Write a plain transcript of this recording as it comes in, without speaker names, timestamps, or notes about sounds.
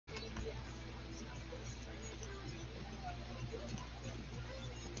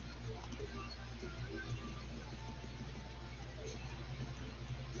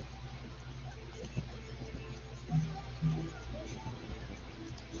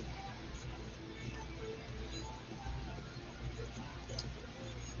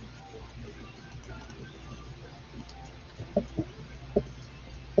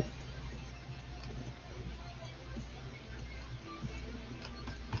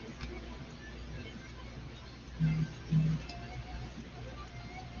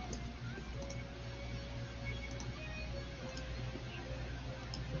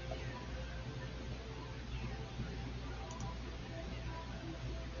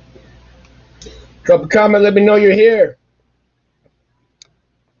Drop a comment, let me know you're here.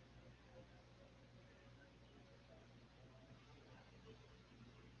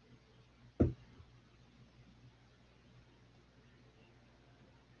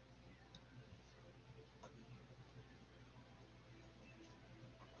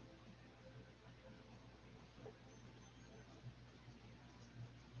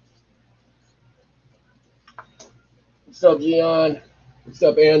 What's up, Gian? What's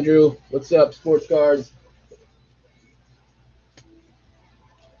up, Andrew? What's up, Sports Cards?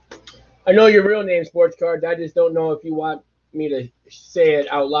 I know your real name, Sports Cards. I just don't know if you want me to say it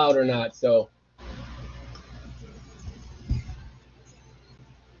out loud or not. So,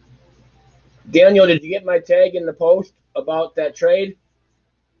 Daniel, did you get my tag in the post about that trade?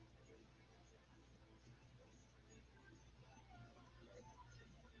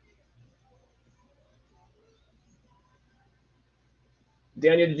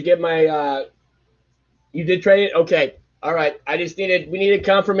 Daniel, did you get my? You did trade it? Okay. All right. We needed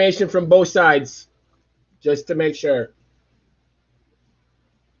confirmation from both sides, just to make sure.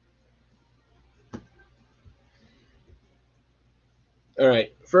 All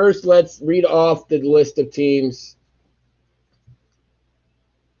right. First, let's read off the list of teams.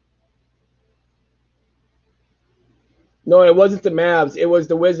 No, it wasn't the Mavs. It was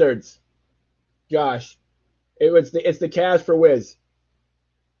the Wizards. Josh, it's the Cavs for Wiz.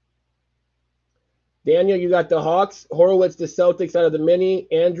 Daniel, you got the Hawks. Horowitz, the Celtics out of the mini.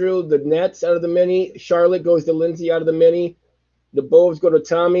 Andrew, the Nets out of the mini. Charlotte goes to Lindsay out of the mini. The Bulls go to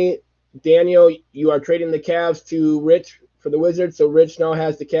Tommy. Daniel, you are trading the Cavs to Rich for the Wizards, so Rich now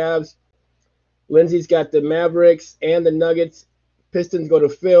has the Cavs. Lindsay's got the Mavericks and the Nuggets. Pistons go to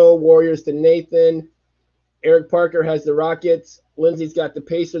Phil. Warriors to Nathan. Eric Parker has the Rockets. Lindsay's got the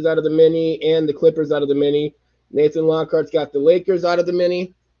Pacers out of the mini and the Clippers out of the mini. Nathan Lockhart's got the Lakers out of the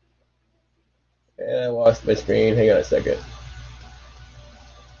mini. And I lost my screen. Hang on a second.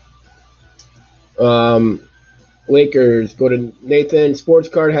 Lakers go to Nathan. Sports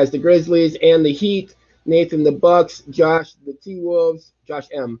Card has the Grizzlies and the Heat. Nathan the Bucks. Josh the T-Wolves. Josh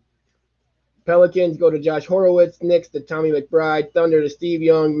M. Pelicans go to Josh Horowitz. Knicks to Tommy McBride. Thunder to Steve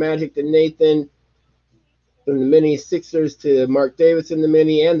Young. Magic to Nathan in the mini. Sixers to Mark Davis in the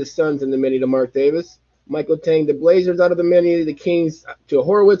mini. And the Suns in the mini to Mark Davis. Michael Tang the Blazers out of the mini. The Kings to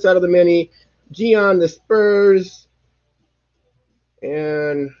Horowitz out of the mini. Gian the Spurs.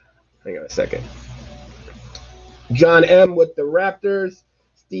 And hang on a second. John M with the Raptors.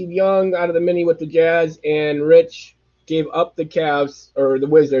 Steve Young out of the mini with the Jazz. And Rich gave up the Cavs or the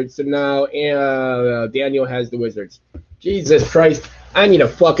Wizards. So now Daniel has the Wizards. Jesus Christ. I need a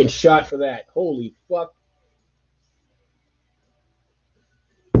fucking shot for that. Holy fuck.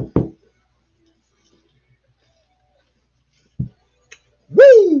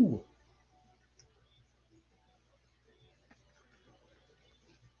 Woo!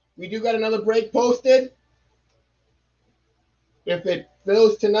 We do got another break posted. If it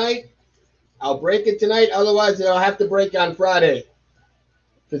fills tonight, I'll break it tonight. Otherwise, I'll have to break on Friday.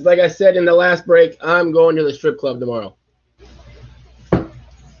 Because like I said in the last break, I'm going to the strip club tomorrow.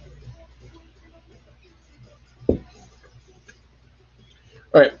 All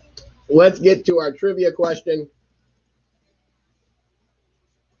right, let's get to our trivia question.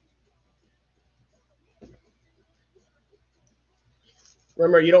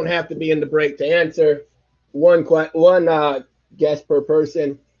 Remember, you don't have to be in the break to answer. One guess per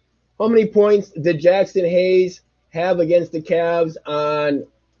person. How many points did Jackson Hayes have against the Cavs on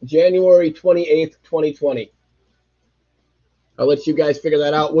January 28th, 2020? I'll let you guys figure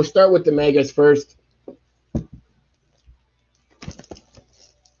that out. We'll start with the Megas first.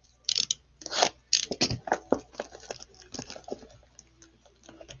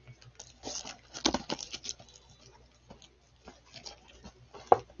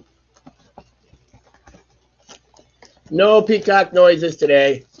 No peacock noises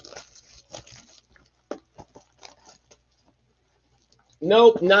today.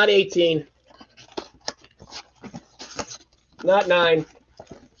 Nope, not 18. Not 9.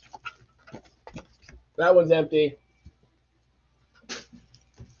 That one's empty.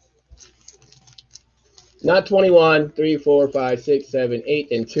 Not 21. 3, 4, 5, 6, 7,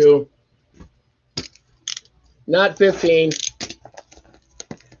 8, and 2. Not 15.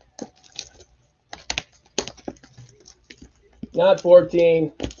 Not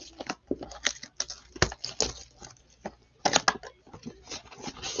 14.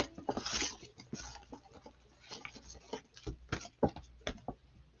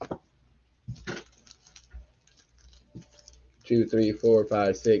 Two, 3, 4,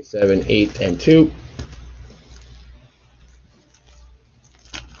 5, 6, 7, 8, and 2.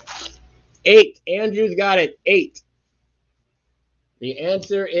 8. Andrew's got it. 8. The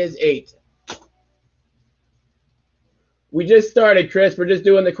answer is 8. We just started, Chris. We're just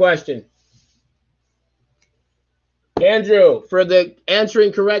doing the question. Andrew, for the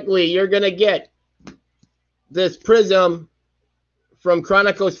answering correctly, you're going to get this prism from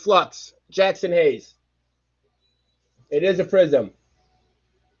Chronicles Flux, Jackson Hayes. It is a prism.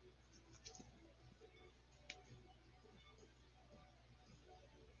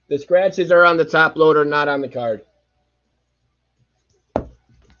 The scratches are on the top loader, not on the card.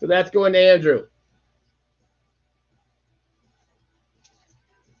 So that's going to Andrew.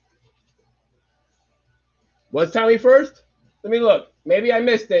 Was Tommy first? Let me look. Maybe I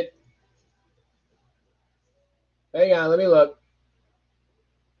missed it. Hang on, let me look.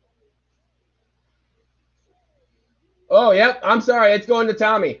 Oh, yep. I'm sorry. It's going to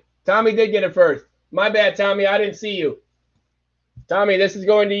Tommy. Tommy did get it first. My bad, Tommy. I didn't see you. Tommy, this is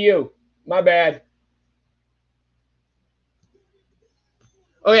going to you. My bad.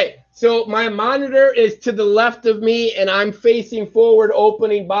 Okay, so my monitor is to the left of me, and I'm facing forward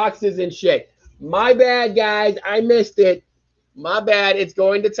opening boxes and shit. My bad, guys. I missed it. My bad. It's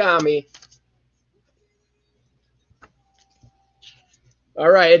going to Tommy. All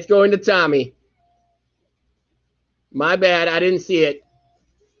right, it's going to Tommy. My bad. I didn't see it.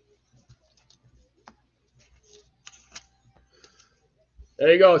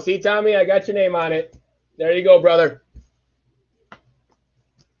 There you go. See, Tommy, I got your name on it. There you go, brother.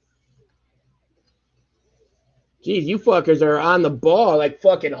 Jeez, you fuckers are on the ball like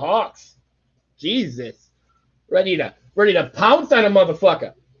fucking hawks. Jesus. Ready to pounce on a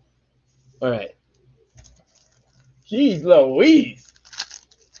motherfucker. All right. Jeez Louise.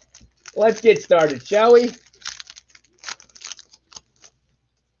 Let's get started, shall we?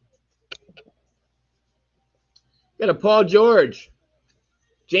 Got a Paul George.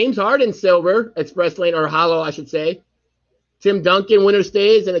 James Harden silver, Express Lane, or hollow, I should say. Tim Duncan, winner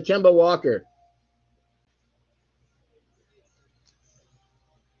stays, and a Kemba Walker.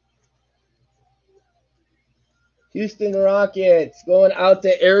 Houston Rockets going out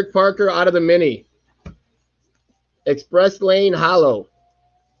to Eric Parker out of the mini. Express Lane hollow.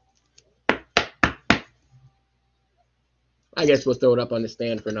 I guess we'll throw it up on the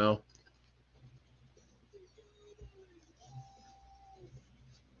stand for now.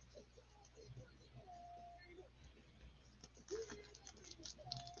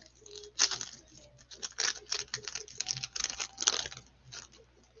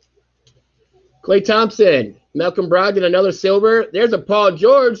 Klay Thompson, Malcolm Brogdon, another silver. There's a Paul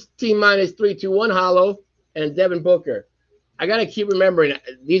George, T-321 hollow, and Devin Booker. I got to keep remembering,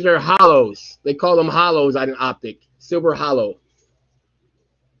 these are hollows. They call them hollows on an optic. Silver hollow.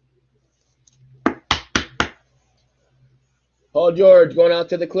 Paul George going out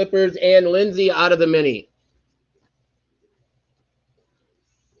to the Clippers, and Lindsay out of the mini.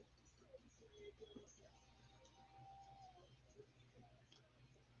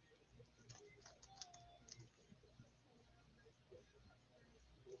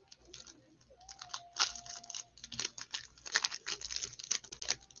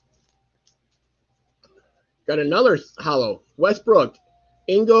 Got another hollow. Westbrook,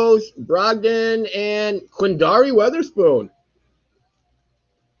 Ingles, Brogdon, and Quindari Weatherspoon.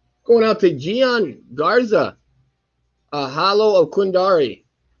 Going out to Gian Garza, a hollow of Quindari.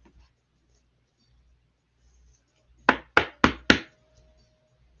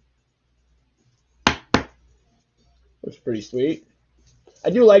 That's pretty sweet. I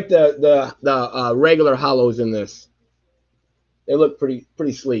do like the regular hollows in this. They look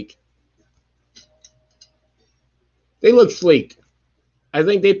pretty sleek. They look sleek. I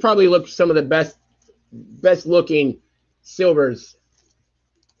think they probably look some of the best looking silvers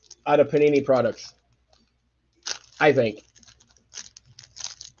out of Panini products. I think.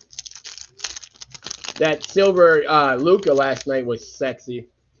 That silver Luka last night was sexy.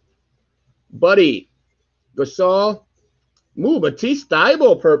 Buddy, Gasol, Batiste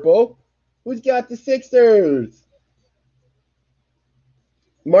Thibault purple. Who's got the Sixers?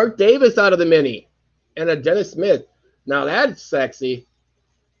 Mark Davis out of the mini. And a Dennis Smith. Now that's sexy.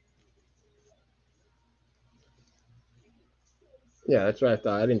 Yeah, that's what I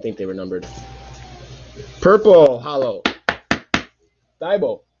thought. I didn't think they were numbered. Purple hollow.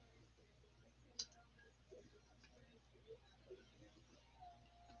 Thibault.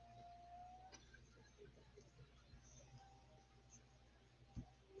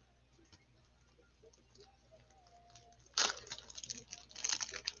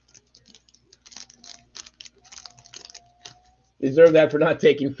 Deserve that for not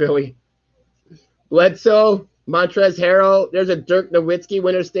taking Philly. Bledsoe, Montrezl Harrell. There's a Dirk Nowitzki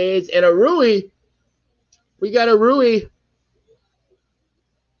winner stays. And a Rui. We got a Rui.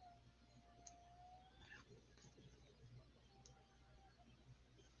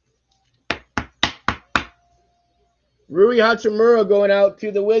 Rui Hachimura going out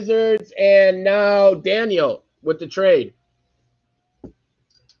to the Wizards. And now Daniel with the trade.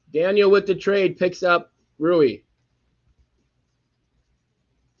 Daniel with the trade picks up Rui.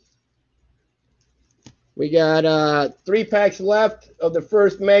 We got 3 packs left of the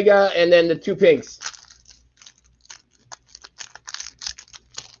first mega and then the 2 pinks.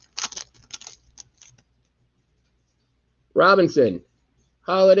 Robinson,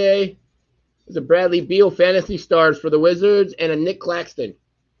 Holiday. There's a Bradley Beal Fantasy Stars for the Wizards and a Nick Claxton.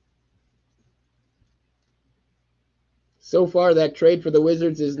 So far, that trade for the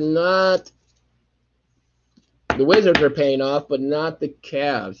Wizards is not... The Wizards are paying off, but not the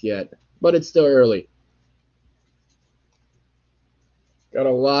Cavs yet. But it's still early. Got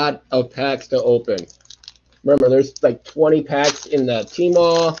a lot of packs to open. Remember, there's like 20 packs in the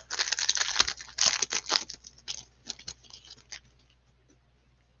T-Mall.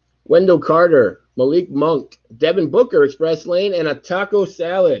 Wendell Carter, Malik Monk, Devin Booker, Express Lane, and a taco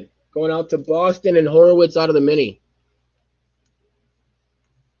salad going out to Boston and Horowitz out of the mini.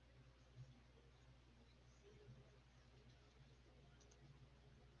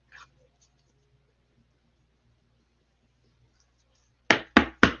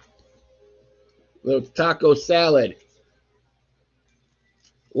 Little taco salad.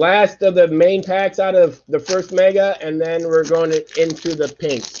 Last of the main packs out of the first mega, and then we're going into the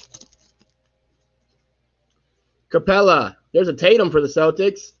pinks. Capella. There's a Tatum for the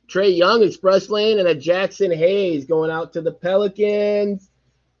Celtics. Trey Young, Express Lane, and a Jackson Hayes going out to the Pelicans.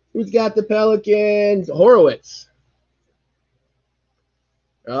 Who's got the Pelicans? Horowitz.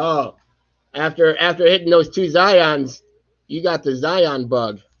 Oh, after hitting those 2 Zions, you got the Zion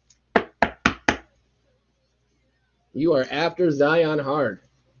bug. You are after Zion hard.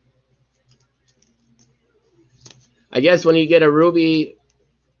 I guess when you get a Ruby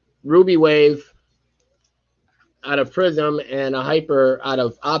Wave out of Prism and a Hyper out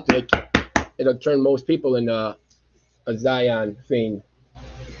of Optic, it'll turn most people into a Zion fiend.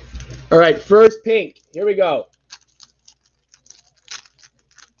 All right, first pink. Here we go.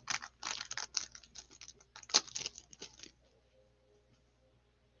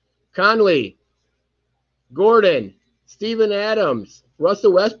 Conley, Gordon, Steven Adams,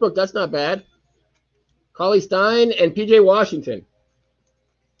 Russell Westbrook. That's not bad. Cauley Stein and PJ Washington.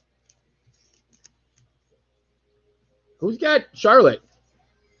 Who's got Charlotte?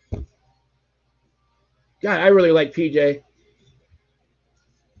 God, I really like PJ.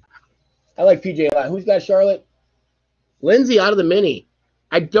 I like PJ a lot. Who's got Charlotte? Lindsay out of the mini.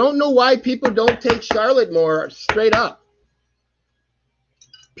 I don't know why people don't take Charlotte more straight up.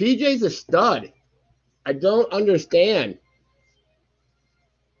 PJ's a stud. I don't understand.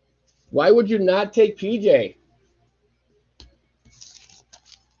 Why would you not take PJ?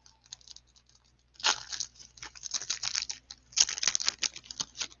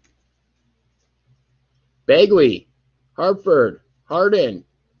 Bagley, Hartford, Harden,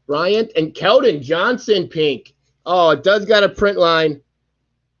 Bryant, and Keldon Johnson pink. Oh, it does got a print line.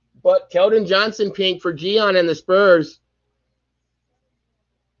 But Keldon Johnson pink for Gion and the Spurs.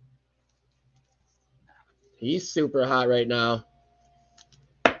 He's super hot right now.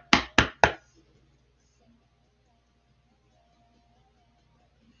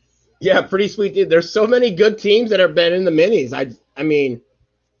 Yeah, pretty sweet dude. There's so many good teams that have been in the minis. I mean,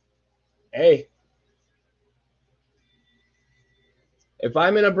 hey. If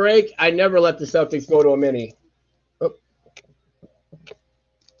I'm in a break, I never let the Celtics go to a mini. Oh.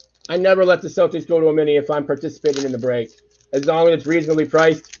 I never let the Celtics go to a mini if I'm participating in the break, as long as it's reasonably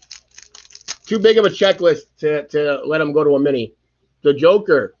priced. Too big of a checklist to let them go to a mini. The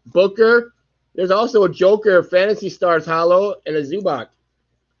Joker, Booker. There's also a Joker Fantasy Stars Hollow and a Zubac.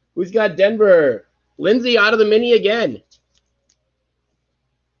 Who's got Denver? Lindsay out of the mini again.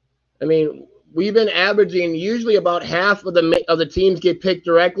 I mean, we've been averaging usually about half of the teams get picked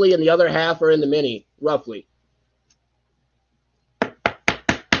directly and the other half are in the mini, roughly.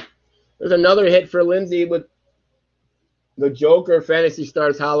 There's another hit for Lindsay with the Joker Fantasy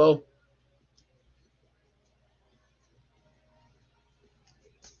Stars Hollow.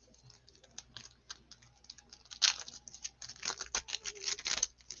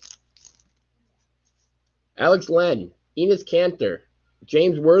 Alex Len, Enos Kanter,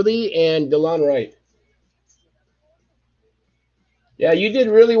 James Worthy, and DeLon Wright. Yeah, you did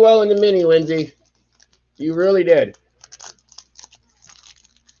really well in the mini, Lindsay. You really did.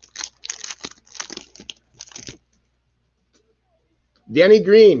 Danny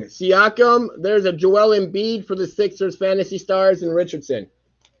Green, Siakam. There's a Joel Embiid for the Sixers, Fantasy Stars, and Richardson.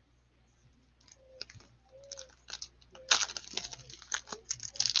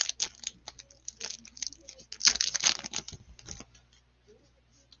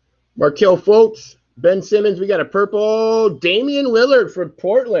 Markelle Fultz, Ben Simmons. We got a purple. Damian Lillard for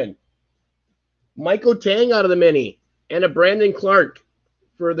Portland. Michael Tang out of the mini. And a Brandon Clark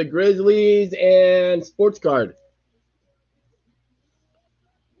for the Grizzlies and Sports Card.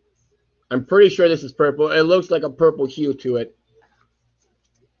 I'm pretty sure this is purple. It looks like a purple hue to it.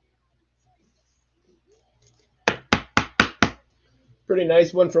 Pretty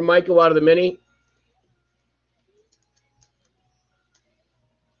nice one from Michael out of the mini.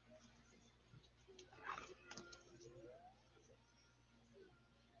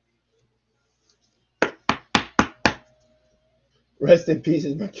 Rest in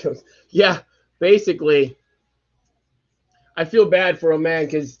pieces, Michael. Yeah, basically, I feel bad for him, man,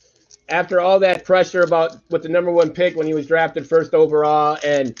 because after all that pressure about with the #1 pick when he was drafted first overall,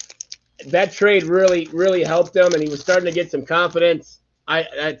 and that trade really helped him, and he was starting to get some confidence.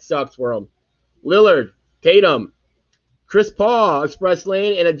 That sucks for him. Lillard, Tatum, Chris Paul, Express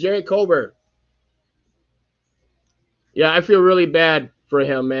Lane, and a Jarrett Culver. Yeah, I feel really bad for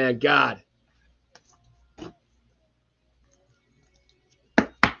him, man. God.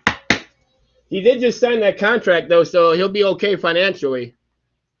 He did just sign that contract, though, so he'll be okay financially.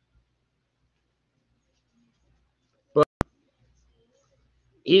 But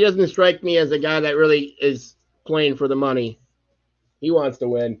he doesn't strike me as a guy that really is playing for the money. He wants to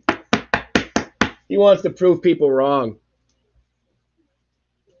win. He wants to prove people wrong.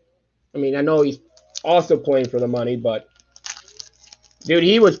 I mean, I know he's also playing for the money, but dude,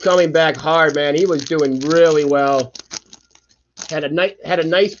 he was coming back hard, man. He was doing really well. Had a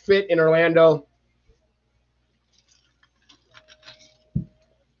nice fit in Orlando.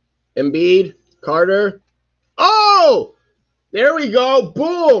 Embiid, Carter. Oh, there we go.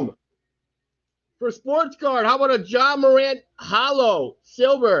 Boom. For Sports Card, how about a Ja Morant Hollow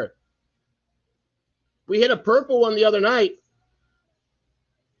Silver? We hit a purple one the other night.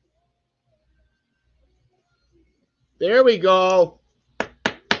 There we go.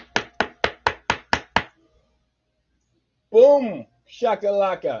 Boom.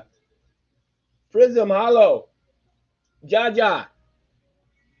 Shakalaka. Prism Hollow. Ja.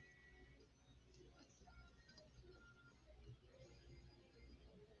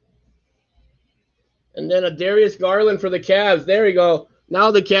 And then a Darius Garland for the Cavs. There we go.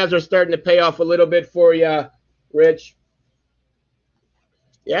 Now the Cavs are starting to pay off a little bit for you, Rich.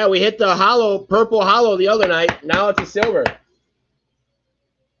 Yeah, we hit the hollow, purple hollow the other night. Now it's a silver.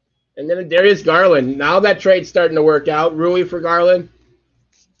 And then a Darius Garland. Now that trade's starting to work out. Rui for Garland.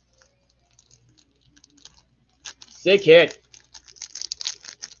 Sick hit.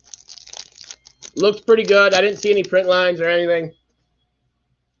 Looks pretty good. I didn't see any print lines or anything.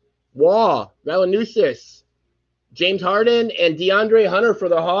 Wall, Valanusis, James Harden, and DeAndre Hunter for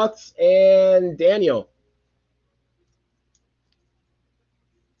the Hawks, and Daniel.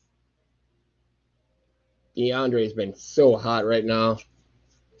 DeAndre's been so hot right now.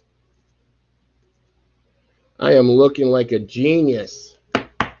 I am looking like a genius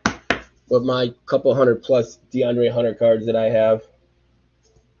with my couple hundred plus DeAndre Hunter cards that I have.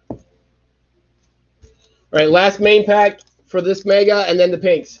 All right, last main pack for this mega, and then the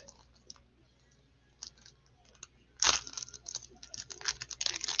pinks.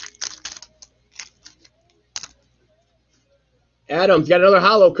 Adams got another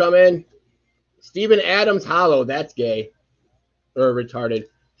hollow coming. Steven Adams hollow. That's gay. Or retarded.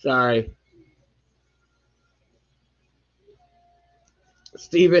 Sorry.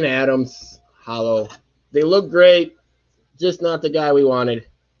 Steven Adams hollow. They look great. Just not the guy we wanted.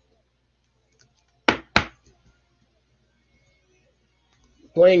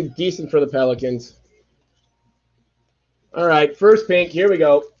 Playing decent for the Pelicans. All right, first pink. Here we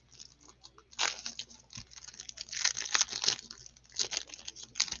go.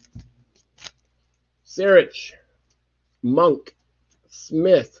 Saric, Monk,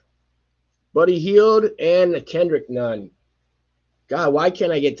 Smith, Buddy Hield, and Kendrick Nunn. God, why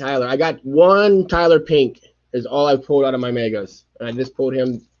can't I get Tyler? I got one Tyler Pink is all I pulled out of my megas. And I just pulled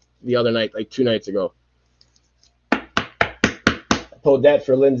him the other night, like 2 nights ago. I pulled that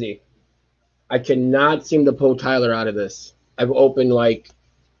for Lindsay. I cannot seem to pull Tyler out of this. I've opened like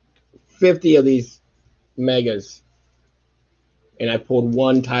 50 of these megas. And I pulled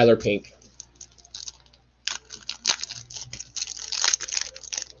one Tyler Pink.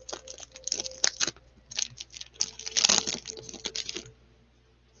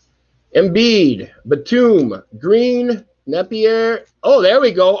 Embiid, Batum, Green, Napier. Oh, there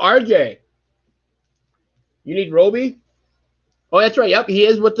we go. RJ. You need Roby? Oh, that's right. Yep, he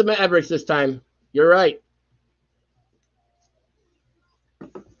is with the Mavericks this time. You're right.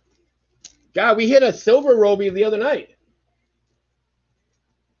 God, we hit a silver Roby the other night.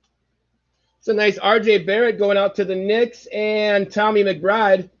 It's a nice RJ Barrett going out to the Knicks and Tommy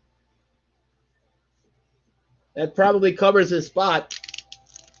McBride. That probably covers his spot.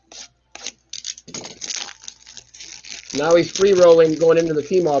 Now he's free rolling going into the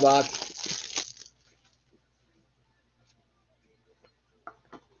T-Mall box.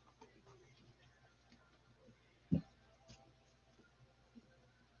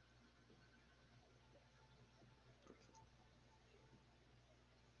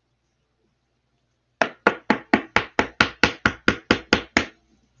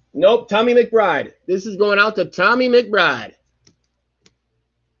 Nope, Tommy McBride. This is going out to Tommy McBride.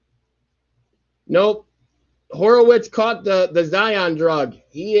 Nope. Horowitz caught the Zion drug.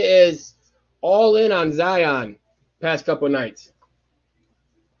 He is all in on Zion past couple nights.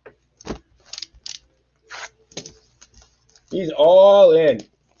 He's all in.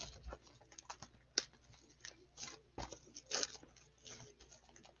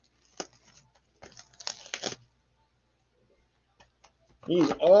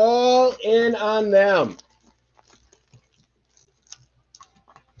 He's all in on them.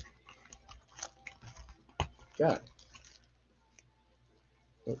 God.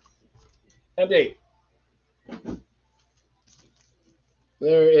 Empty.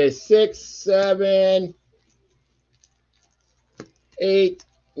 There is 6, 7, 8,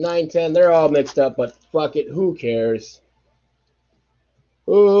 9, 10. They're all mixed up, but fuck it. Who cares?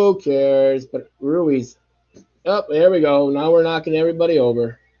 Who cares? But Ruiz. Oh, there we go. Now we're knocking everybody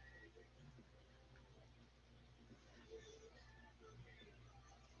over.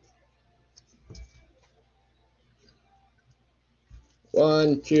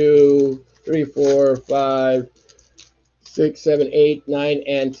 One, 2, 3, 4, 5, 6, 7, 8, 9,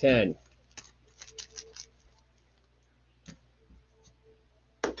 and 10.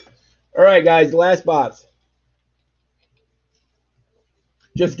 All right, guys, last box.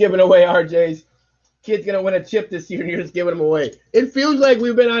 Just giving away RJ's. Kid's going to win a chip this year, and you're just giving them away. It feels like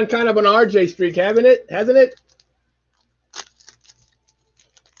we've been on kind of an RJ streak, hasn't it?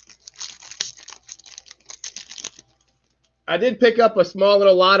 I did pick up a small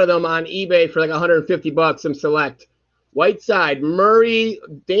little lot of them on eBay for like 150 bucks, some select. Whiteside, Murray,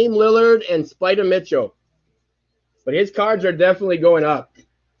 Dame Lillard, and Spider Mitchell. But his cards are definitely going up.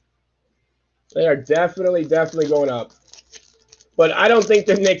 They are definitely going up. But I don't think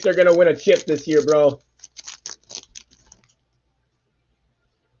the Knicks are going to win a chip this year, bro.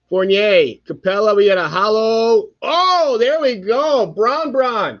 Fournier, Capella, we got a hollow. Oh, there we go.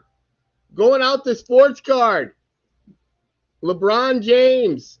 Bron. Going out the sports card. LeBron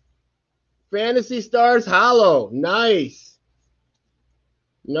James. Fantasy Stars hollow. Nice.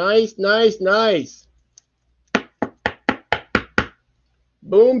 Nice.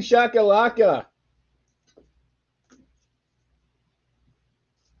 Boom shakalaka.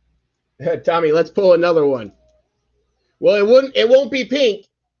 Tommy, let's pull another one. Well, it won't be pink,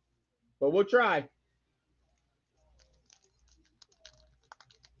 but we'll try.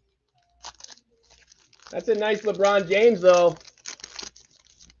 That's a nice LeBron James, though.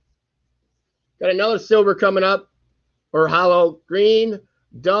 Got another silver coming up, or hollow. Green,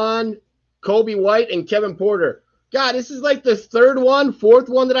 Dunn, Kobe White, and Kevin Porter. God, this is like the fourth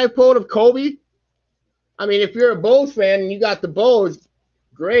one that I pulled of Kobe. I mean, if you're a Bulls fan and you got the Bulls,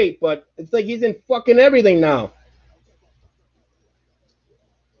 great, but it's like he's in fucking everything now.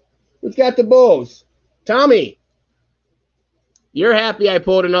 Who's got the Bulls? Tommy. You're happy I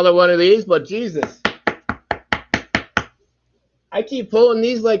pulled another one of these, but Jesus. I keep pulling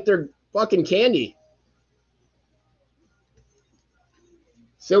these like they're fucking candy.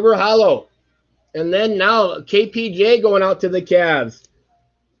 Silver hollow. And then now KPJ going out to the Cavs.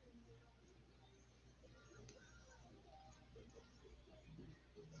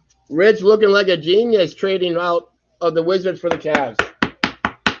 Rich looking like a genius trading out of the Wizards for the Cavs.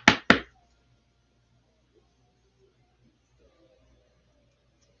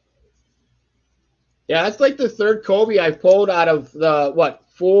 Yeah, that's like the third Kobe I've pulled out of the, what,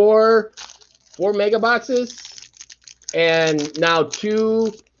 four mega boxes and now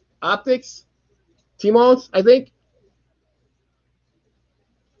 2 optics. T-Malls, I think.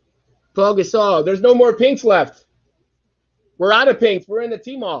 Paul Gasol. There's no more pinks left. We're out of pinks. We're in the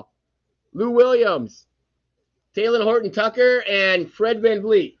T-Mall. Lou Williams, Taylor Horton Tucker, and Fred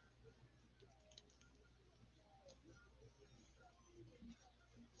VanVleet.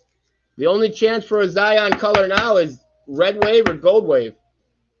 The only chance for a Zion color now is red wave or gold wave.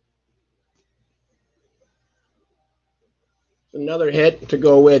 Another hit to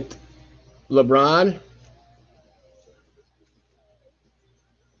go with LeBron.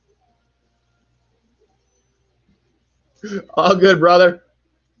 All good, brother.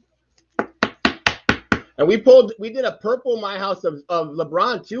 And we did a purple My House of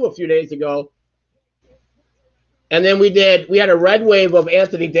LeBron too a few days ago. And then we had a red wave of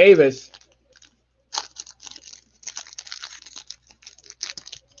Anthony Davis.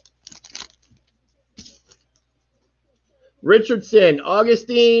 Richardson,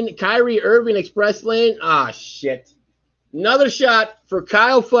 Augustine, Kyrie Irving, Express Lane. Ah, shit. Another shot for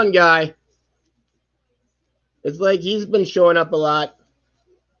Kyle Fun Guy. It's like he's been showing up a lot.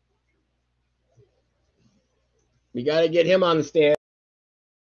 We got to get him on the stand.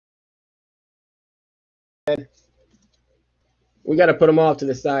 We got to put him off to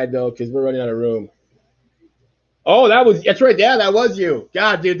the side, though, because we're running out of room. Oh, that's right. Yeah, that was you.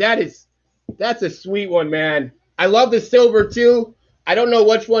 God, dude, that's a sweet one, man. I love the silver, too. I don't know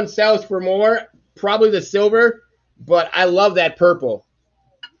which one sells for more. Probably the silver, but I love that purple.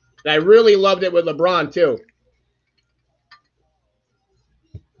 And I really loved it with LeBron, too.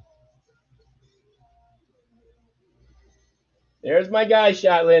 There's my guy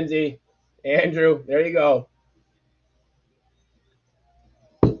shot, Lindsay. Andrew, there you go.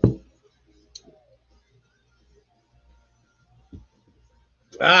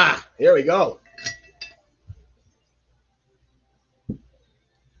 Ah, here we go.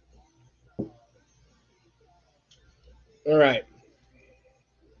 All right.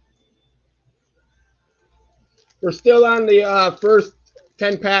 We're still on the first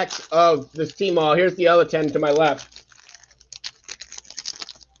 10 packs of this team all. Here's the other 10 to my left.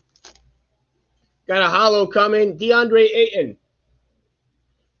 Got a hollow coming. DeAndre Ayton.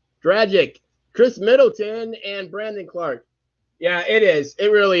 Dragic. Chris Middleton and Brandon Clark. Yeah, it is. It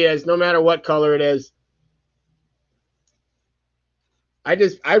really is, no matter what color it is. I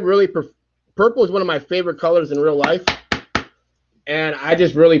really prefer purple is one of my favorite colors in real life. And I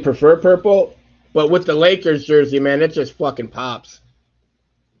just really prefer purple. But with the Lakers jersey, man, it just fucking pops.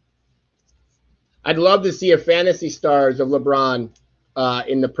 I'd love to see a Fantasy Stars of LeBron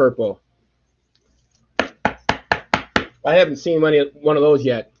in the purple. I haven't seen one of those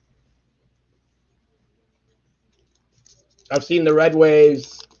yet. I've seen the red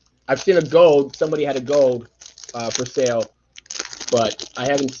waves. I've seen a gold. Somebody had a gold for sale, but I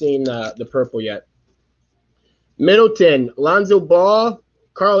haven't seen the purple yet. Middleton, Lonzo Ball,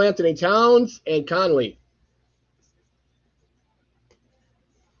 Karl Anthony Towns, and Conley.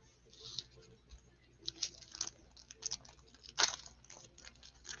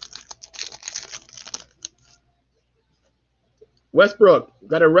 Westbrook,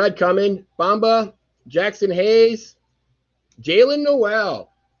 got a red coming. Bamba, Jackson Hayes, Jalen Noel.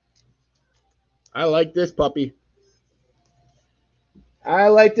 I like this puppy.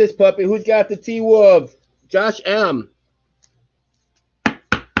 Who's got the T-Wolf? Josh M.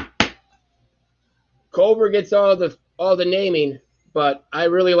 Culver gets all the naming, but I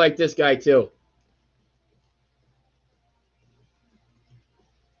really like this guy too.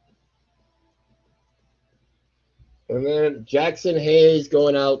 And then Jackson Hayes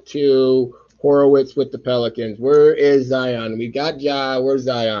going out to Horowitz with the Pelicans. Where is Zion? We got Ja. Where's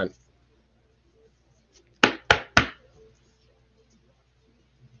Zion?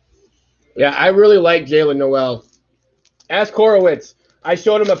 Yeah, I really like Jalen Noel. Ask Horowitz. I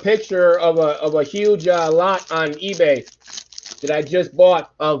showed him a picture of a huge lot on eBay that I just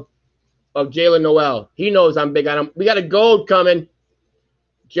bought of Jalen Noel. He knows I'm big on him. We got a gold coming.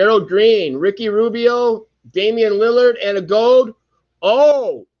 Gerald Green, Ricky Rubio, Damian Lillard, and a gold.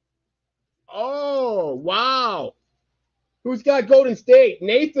 Oh, wow. Who's got Golden State?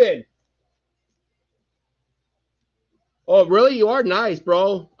 Nathan. Oh, really? You are nice,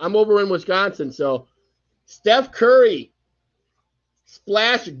 bro. I'm over in Wisconsin, so Steph Curry.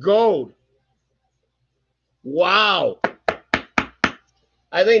 Splash gold. Wow.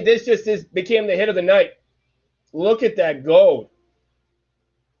 I think this just became the hit of the night. Look at that gold.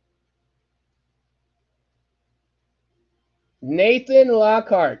 Nathan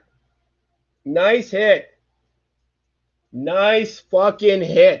Lockhart. Nice hit. Nice fucking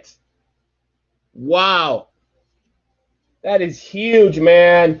hit. Wow. That is huge,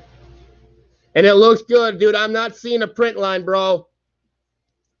 man. And it looks good, dude. I'm not seeing a print line, bro.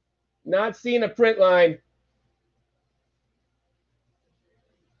 Not seeing a print line.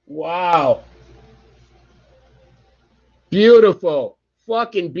 Wow. Beautiful.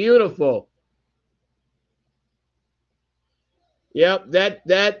 Fucking beautiful. Yep, that's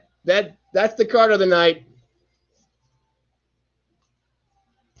the card of the night.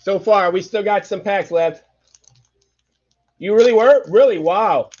 So far, we still got some packs left. You really were? Really?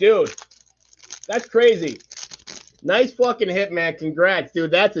 Wow. Dude, that's crazy. Nice fucking hit, man. Congrats, dude.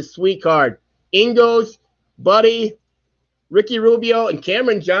 That's a sweet card. Ingos, Buddy, Ricky Rubio, and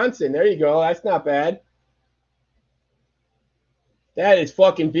Cameron Johnson. There you go. That's not bad. That is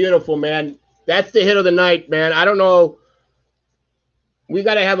fucking beautiful, man. That's the hit of the night, man. I don't know. We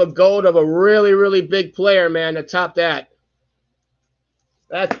got to have a gold of a really, really big player, man, to top that.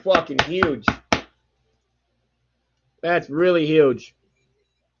 That's fucking huge. That's really huge.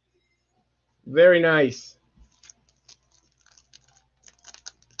 Very nice.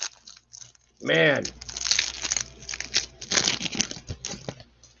 Man.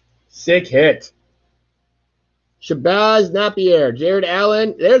 Sick hit. Shabazz Napier, Jared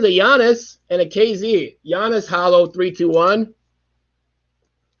Allen. There's a Giannis and a KZ. Giannis hollow 321.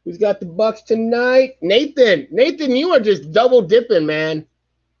 Who's got the Bucks tonight? Nathan. Nathan, you are just double dipping, man.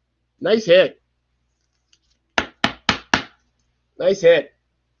 Nice hit. Nice hit.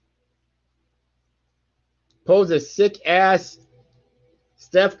 Pulls a sick ass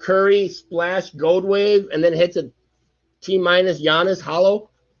Steph Curry splash gold wave and then hits a T minus Giannis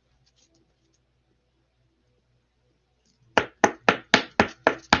hollow.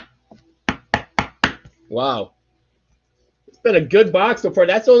 Wow. It's been a good box so far.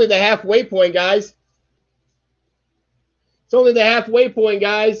 That's only the halfway point, guys. It's only the halfway point,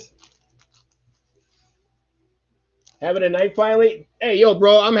 guys. Having a night finally? Hey, yo,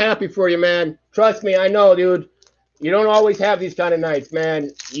 bro, I'm happy for you, man. Trust me, I know, dude. You don't always have these kind of nights,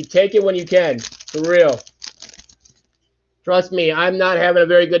 man. You take it when you can. For real. Trust me, I'm not having a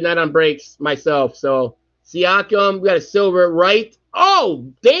very good night on breaks myself. So, Siakam, we got a silver, right?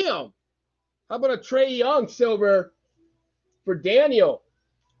 Oh, damn. How about a Trae Young silver for Daniel?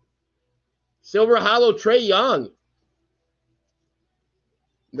 Silver hollow Trae Young.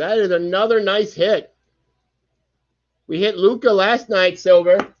 That is another nice hit. We hit Luka last night,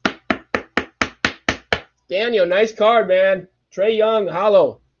 silver. Daniel, nice card, man. Trae Young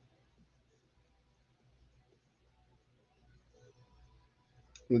hollow.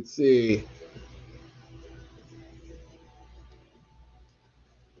 Let's see.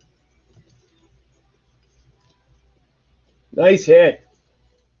 Nice hit.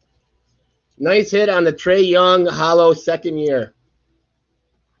 Nice hit on the Trae Young hollow second year.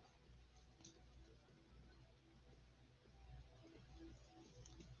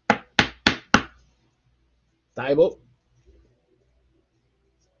 Thibault.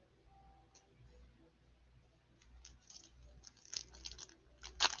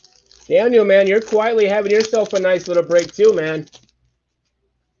 Daniel, man, you're quietly having yourself a nice little break too, man.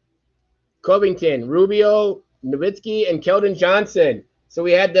 Covington, Rubio, Nowitzki, and Keldon Johnson. So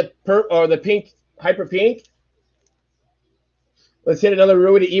we had the pink, hyper pink. Let's hit another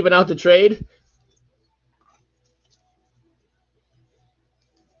Rui to even out the trade.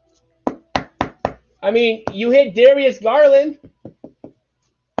 I mean, you hit Darius Garland.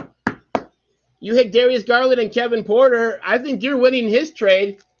 You hit Darius Garland and Kevin Porter. I think you're winning his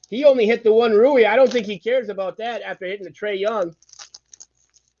trade. He only hit the one Rui. I don't think he cares about that after hitting the Trae Young.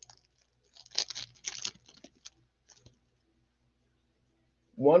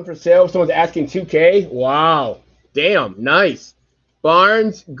 One for sale. Someone's asking 2K. Wow. Damn. Nice.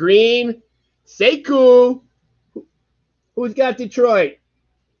 Barnes, Green, Sekou. Who's got Detroit?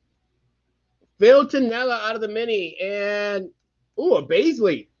 Phil Tanella out of the mini. And, ooh, a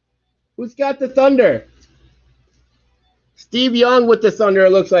Baisley. Who's got the Thunder? Steve Young with the Thunder,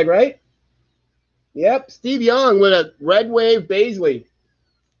 it looks like, right? Yep, Steve Young with a Red Wave Baisley.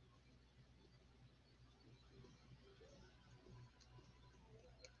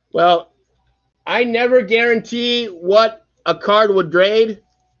 Well, I never guarantee what a card would grade,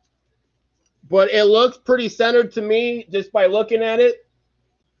 but it looks pretty centered to me just by looking at it.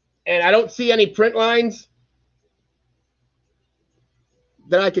 And I don't see any print lines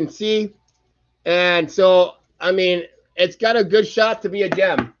that I can see. And so, I mean, it's got a good shot to be a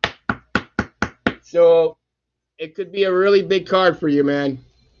gem. So it could be a really big card for you, man.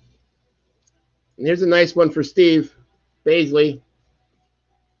 And here's a nice one for Steve Baisley.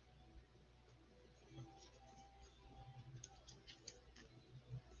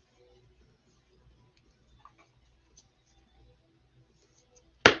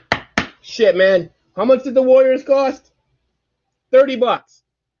 Shit, man. How much did the Warriors cost? $30.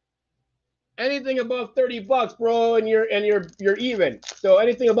 Anything above $30, bro, and you're even. So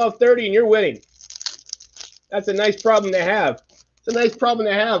anything above 30 and you're winning. That's a nice problem to have. It's a nice problem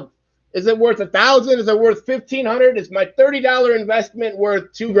to have. Is it worth $1,000? Is it worth $1,500? Is my $30 investment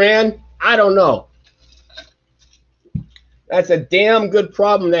worth $2,000? I don't know. That's a damn good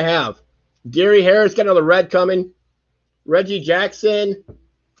problem to have. Gary Harris got another red coming. Reggie Jackson.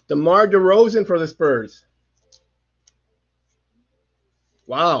 DeMar DeRozan for the Spurs.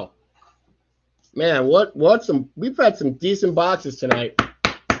 Wow. Man, we've had some decent boxes tonight.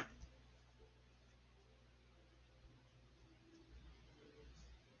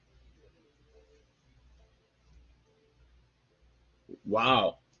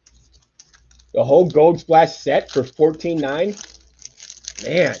 Wow. The whole Gold Splash set for $14.9.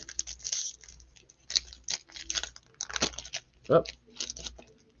 Man. Oh.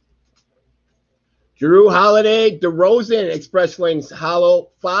 Drew Holiday, DeRozan, Express Lanes, Hollow,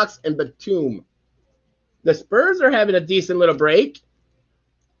 Fox, and Batum. The Spurs are having a decent little break.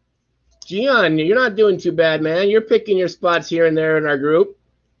 Gian, you're not doing too bad, man. You're picking your spots here and there in our group.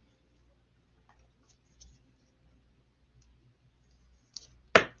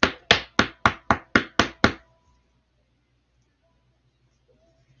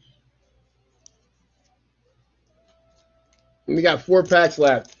 We got 4 packs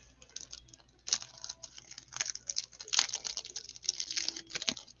left.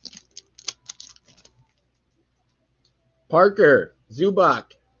 Parker,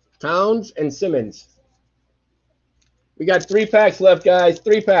 Zubac, Towns, and Simmons. We got 3 packs left, guys.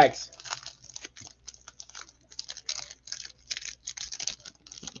 3 packs.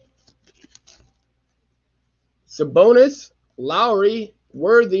 Sabonis, Lowry,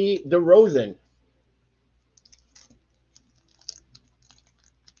 Worthy, DeRozan.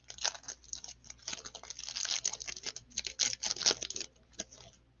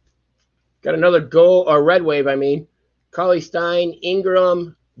 Got another red wave, I mean. Cauley Stein,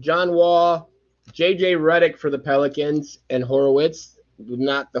 Ingram, John Wall, J.J. Redick for the Pelicans, and Horowitz.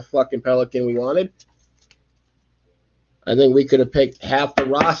 Not the fucking Pelican we wanted. I think we could have picked half the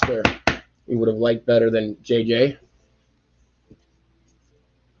roster. We would have liked better than J.J.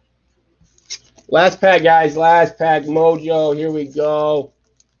 Last pack, guys. Last pack. Mojo. Here we go.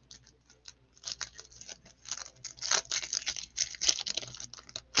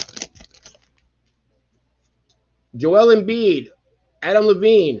 Joel Embiid, Adam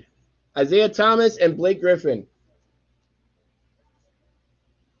Levine, Isaiah Thomas, and Blake Griffin.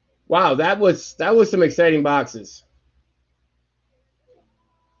 Wow, that was some exciting boxes.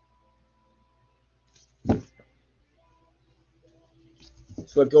 Let's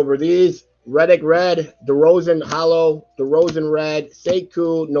look over these. Redick red, DeRozan hollow, DeRozan red,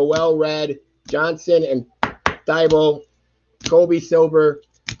 Sekou, Noel red, Johnson and Thibault, Kobe silver,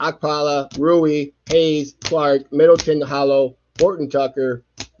 Akpala, Rui, Hayes, Clark, Middleton hollow, Horton Tucker,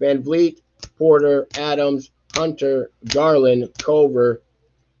 Van Vliet, Porter, Adams, Hunter, Garland, Culver,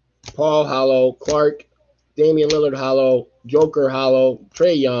 Paul hollow, Clark, Damian Lillard hollow, Joker hollow,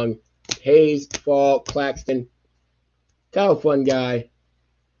 Trae Young, Hayes, Fall, Claxton, Kyle Fun Guy,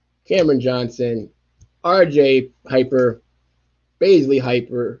 Cameron Johnson, RJ Hyper, Baisley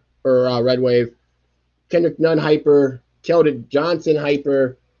Hyper, or Red Wave, Kendrick Nunn Hyper, Keldon Johnson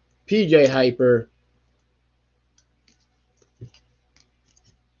Hyper, PJ Hyper,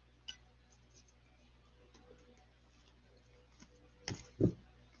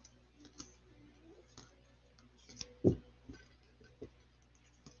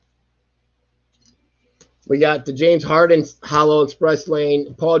 we got the James Harden hollow Express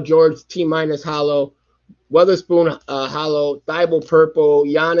Lane, Paul George T- hollow, Weatherspoon hollow, Thibault purple,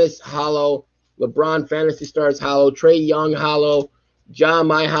 Giannis hollow, LeBron Fantasy Stars hollow, Trae Young hollow, John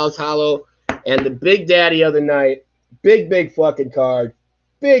My House hollow, and the big daddy of the night, big fucking card,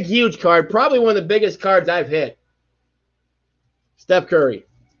 big huge card, probably one of the biggest cards I've hit. Steph Curry.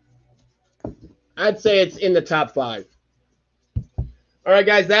 I'd say it's in the top 5. All right,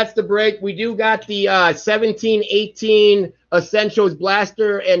 guys, that's the break. We do got the 17-18 Essentials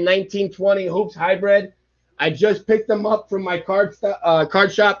Blaster and 1920 Hoops Hybrid. I just picked them up from my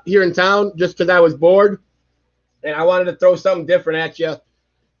card shop here in town just because I was bored, and I wanted to throw something different at you.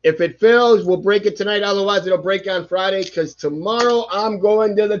 If it fills, we'll break it tonight. Otherwise, it'll break on Friday because tomorrow I'm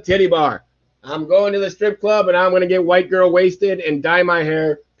going to the titty bar. I'm going to the strip club, and I'm going to get white girl wasted and dye my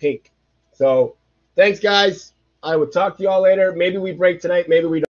hair pink. So thanks, guys. I will talk to you all later. Maybe we break tonight. Maybe we don't.